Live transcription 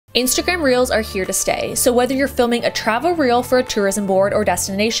Instagram Reels are here to stay, so whether you're filming a travel reel for a tourism board or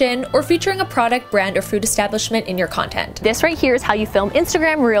destination, or featuring a product, brand, or food establishment in your content, this right here is how you film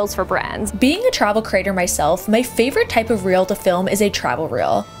Instagram Reels for brands. Being a travel creator myself, my favorite type of reel to film is a travel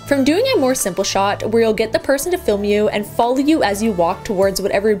reel. From doing a more simple shot where you'll get the person to film you and follow you as you walk towards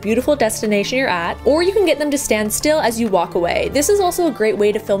whatever beautiful destination you're at, or you can get them to stand still as you walk away. This is also a great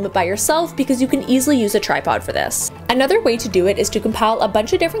way to film it by yourself because you can easily use a tripod for this. Another way to do it is to compile a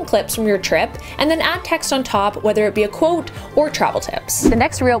bunch of different clips from your trip and then add text on top, whether it be a quote or travel tips. The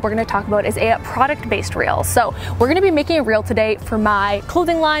next reel we're going to talk about is a product-based reel. So we're going to be making a reel today for my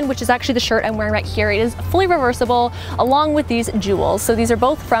clothing line, which is actually the shirt I'm wearing right here. It is fully reversible along with these jewels. So these are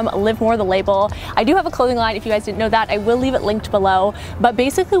both from Live More, the label. I do have a clothing line. If you guys didn't know that, I will leave it linked below. But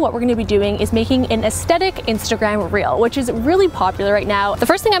basically what we're going to be doing is making an aesthetic Instagram reel, which is really popular right now. The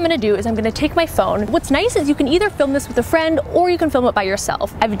first thing I'm going to do is I'm going to take my phone. What's nice is you can either film this with a friend or you can film it by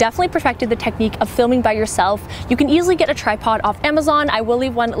yourself. I've definitely perfected the technique of filming by yourself. You can easily get a tripod off Amazon. I will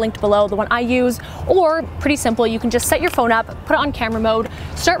leave one linked below, the one I use, or pretty simple, you can just set your phone up, put it on camera mode,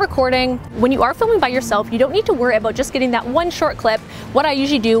 start recording. When you are filming by yourself, you don't need to worry about just getting that one short clip. What I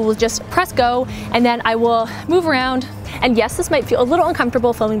usually do is just press go and then I will move around. And yes, this might feel a little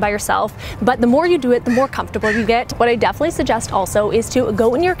uncomfortable filming by yourself, but the more you do it, the more comfortable you get. What I definitely suggest also is to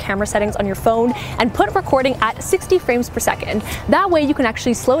go in your camera settings on your phone and put recording at 60 frames per second. That way you can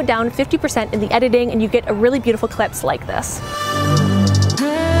actually slow it down 50% in the editing and you get a really beautiful clips like this.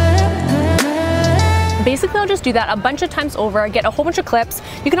 Basically, I'll just do that a bunch of times over, get a whole bunch of clips.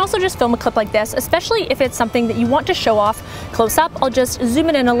 You can also just film a clip like this, especially if it's something that you want to show off close up. I'll just zoom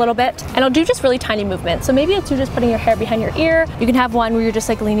it in a little bit and I'll do just really tiny movements. So maybe it's you just putting your hair behind your ear. You can have one where you're just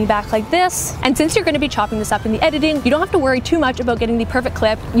like leaning back like this. And since you're going to be chopping this up in the editing, you don't have to worry too much about getting the perfect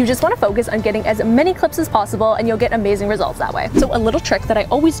clip. You just want to focus on getting as many clips as possible and you'll get amazing results that way. So a little trick that I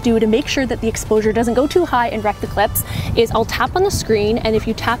always do to make sure that the exposure doesn't go too high and wreck the clips is I'll tap on the screen, and if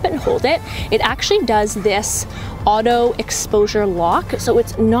you tap it and hold it, it actually does this auto exposure lock, so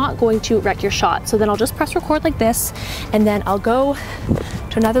it's not going to wreck your shot. So then I'll just press record like this, and then I'll go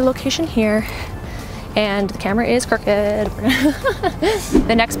to another location here, and the camera is crooked.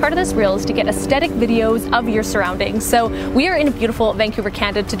 The next part of this reel is to get aesthetic videos of your surroundings. So we are in beautiful Vancouver,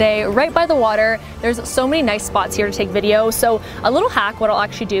 Canada today, right by the water. There's so many nice spots here to take video. So a little hack, what I'll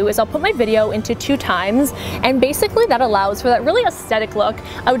actually do is I'll put my video into 2 times, and basically that allows for that really aesthetic look.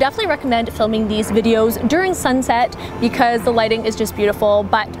 I would definitely recommend filming these videos during sunset because the lighting is just beautiful,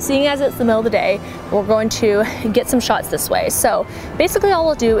 but seeing as it's the middle of the day, we're going to get some shots this way. So basically all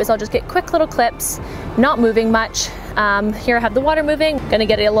I'll do is I'll just get quick little clips, not moving much. Here I have the water moving. Gonna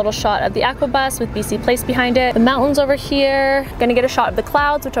get a little shot of the aqua bus with BC Place behind it. The mountains over here. Gonna get a shot of the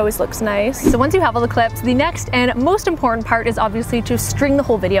clouds, which always looks nice. So once you have all the clips, the next and most important part is obviously to string the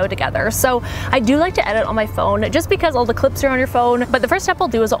whole video together. So I do like to edit on my phone just because all the clips are on your phone. But the first step I'll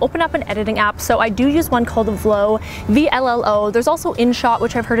do is I'll open up an editing app. So I do use one called Vlo, VLLO. There's also InShot,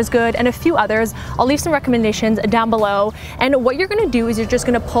 which I've heard is good, and a few others. I'll leave some recommendations down below. And what you're gonna do is you're just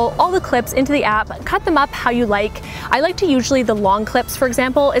gonna pull all the clips into the app, cut them up how you like. I like to usually the long clips, for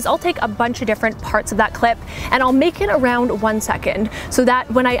example, is I'll take a bunch of different parts of that clip and I'll make it around 1 second so that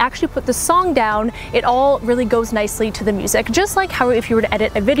when I actually put the song down, it all really goes nicely to the music, just like how if you were to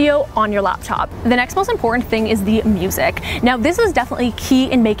edit a video on your laptop. The next most important thing is the music. Now this is definitely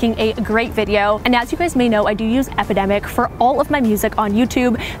key in making a great video, and as you guys may know, I do use Epidemic for all of my music on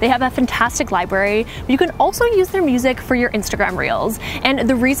YouTube. They have a fantastic library. You can also use their music for your Instagram Reels, and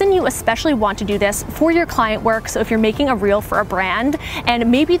the reason you especially want to do this for your client work, so if you're making a reel for a brand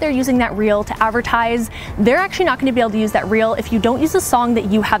and maybe they're using that reel to advertise, they're actually not going to be able to use that reel if you don't use the song that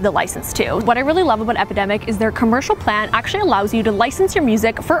you have the license to. What I really love about Epidemic is their commercial plan actually allows you to license your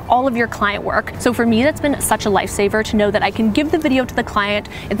music for all of your client work. So for me, that's been such a lifesaver to know that I can give the video to the client,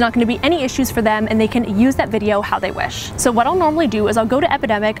 it's not going to be any issues for them, and they can use that video how they wish. So what I'll normally do is I'll go to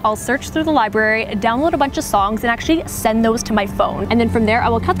Epidemic, I'll search through the library, download a bunch of songs, and actually send those to my phone. And then from there, I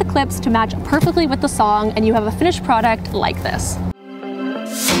will cut the clips to match perfectly with the song, and you have a finished product like this.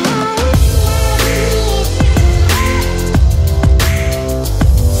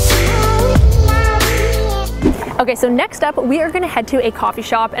 Okay, so next up, we are gonna head to a coffee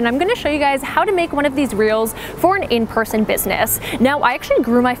shop and I'm gonna show you guys how to make one of these reels for an in-person business. Now, I actually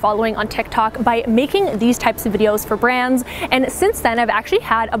grew my following on TikTok by making these types of videos for brands, and since then, I've actually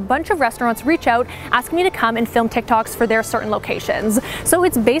had a bunch of restaurants reach out asking me to come and film TikToks for their certain locations. So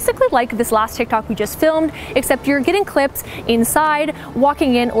it's basically like this last TikTok we just filmed, except you're getting clips inside,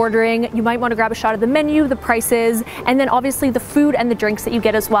 walking in, ordering. You might wanna grab a shot of the menu, the prices, and then obviously the food and the drinks that you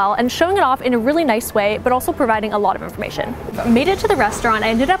get as well, and showing it off in a really nice way, but also providing a lot of information. Made it to the restaurant. I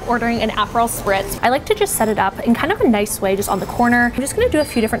ended up ordering an Aperol Spritz. I like to just set it up in kind of a nice way, just on the corner. I'm just gonna do a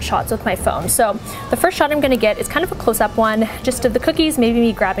few different shots with my phone. So the first shot I'm gonna get is kind of a close-up one, just of the cookies, maybe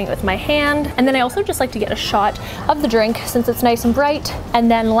me grabbing it with my hand. And then I also just like to get a shot of the drink since it's nice and bright. And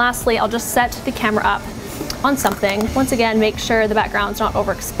then lastly, I'll just set the camera up on something. Once again, make sure the background's not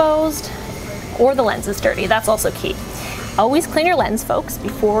overexposed or the lens is dirty. That's also key. Always clean your lens, folks,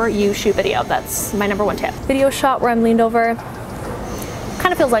 before you shoot video. That's my #1 tip. Video shot where I'm leaned over.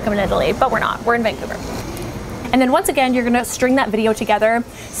 Kind of feels like I'm in Italy, but we're not. We're in Vancouver. And then once again, you're gonna string that video together.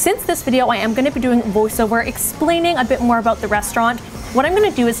 Since this video, I am gonna be doing voiceover explaining a bit more about the restaurant. What I'm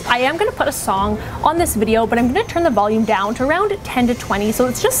gonna do is I am gonna put a song on this video, but I'm gonna turn the volume down to around 10 to 20, so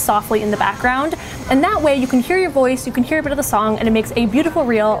it's just softly in the background. And that way you can hear your voice, you can hear a bit of the song, and it makes a beautiful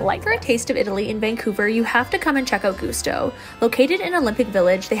reel like For a taste of Italy in Vancouver, you have to come and check out Gusto. Located in Olympic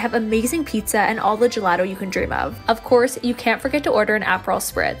Village, they have amazing pizza and all the gelato you can dream of. Of course, you can't forget to order an Aperol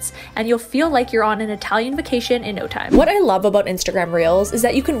Spritz, and you'll feel like you're on an Italian vacation in no time. What I love about Instagram Reels is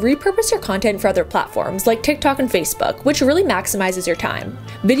that you can repurpose your content for other platforms like TikTok and Facebook, which really maximizes your time.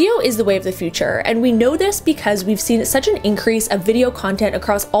 Video is the way of the future, and we know this because we've seen such an increase of video content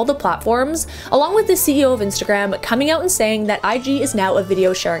across all the platforms, along with the CEO of Instagram coming out and saying that IG is now a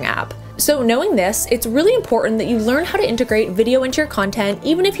video sharing app. So knowing this, it's really important that you learn how to integrate video into your content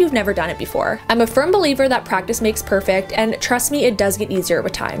even if you've never done it before. I'm a firm believer that practice makes perfect, and trust me, it does get easier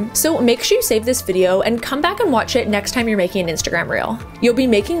with time. So make sure you save this video and come back and watch it next time you're making an Instagram reel. You'll be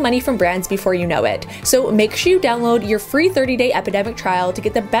making money from brands before you know it. So make sure you download your free 30-day Epidemic trial to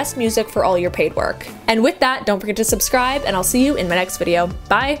get the best music for all your paid work. And with that, don't forget to subscribe, and I'll see you in my next video.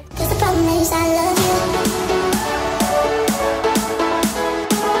 Bye!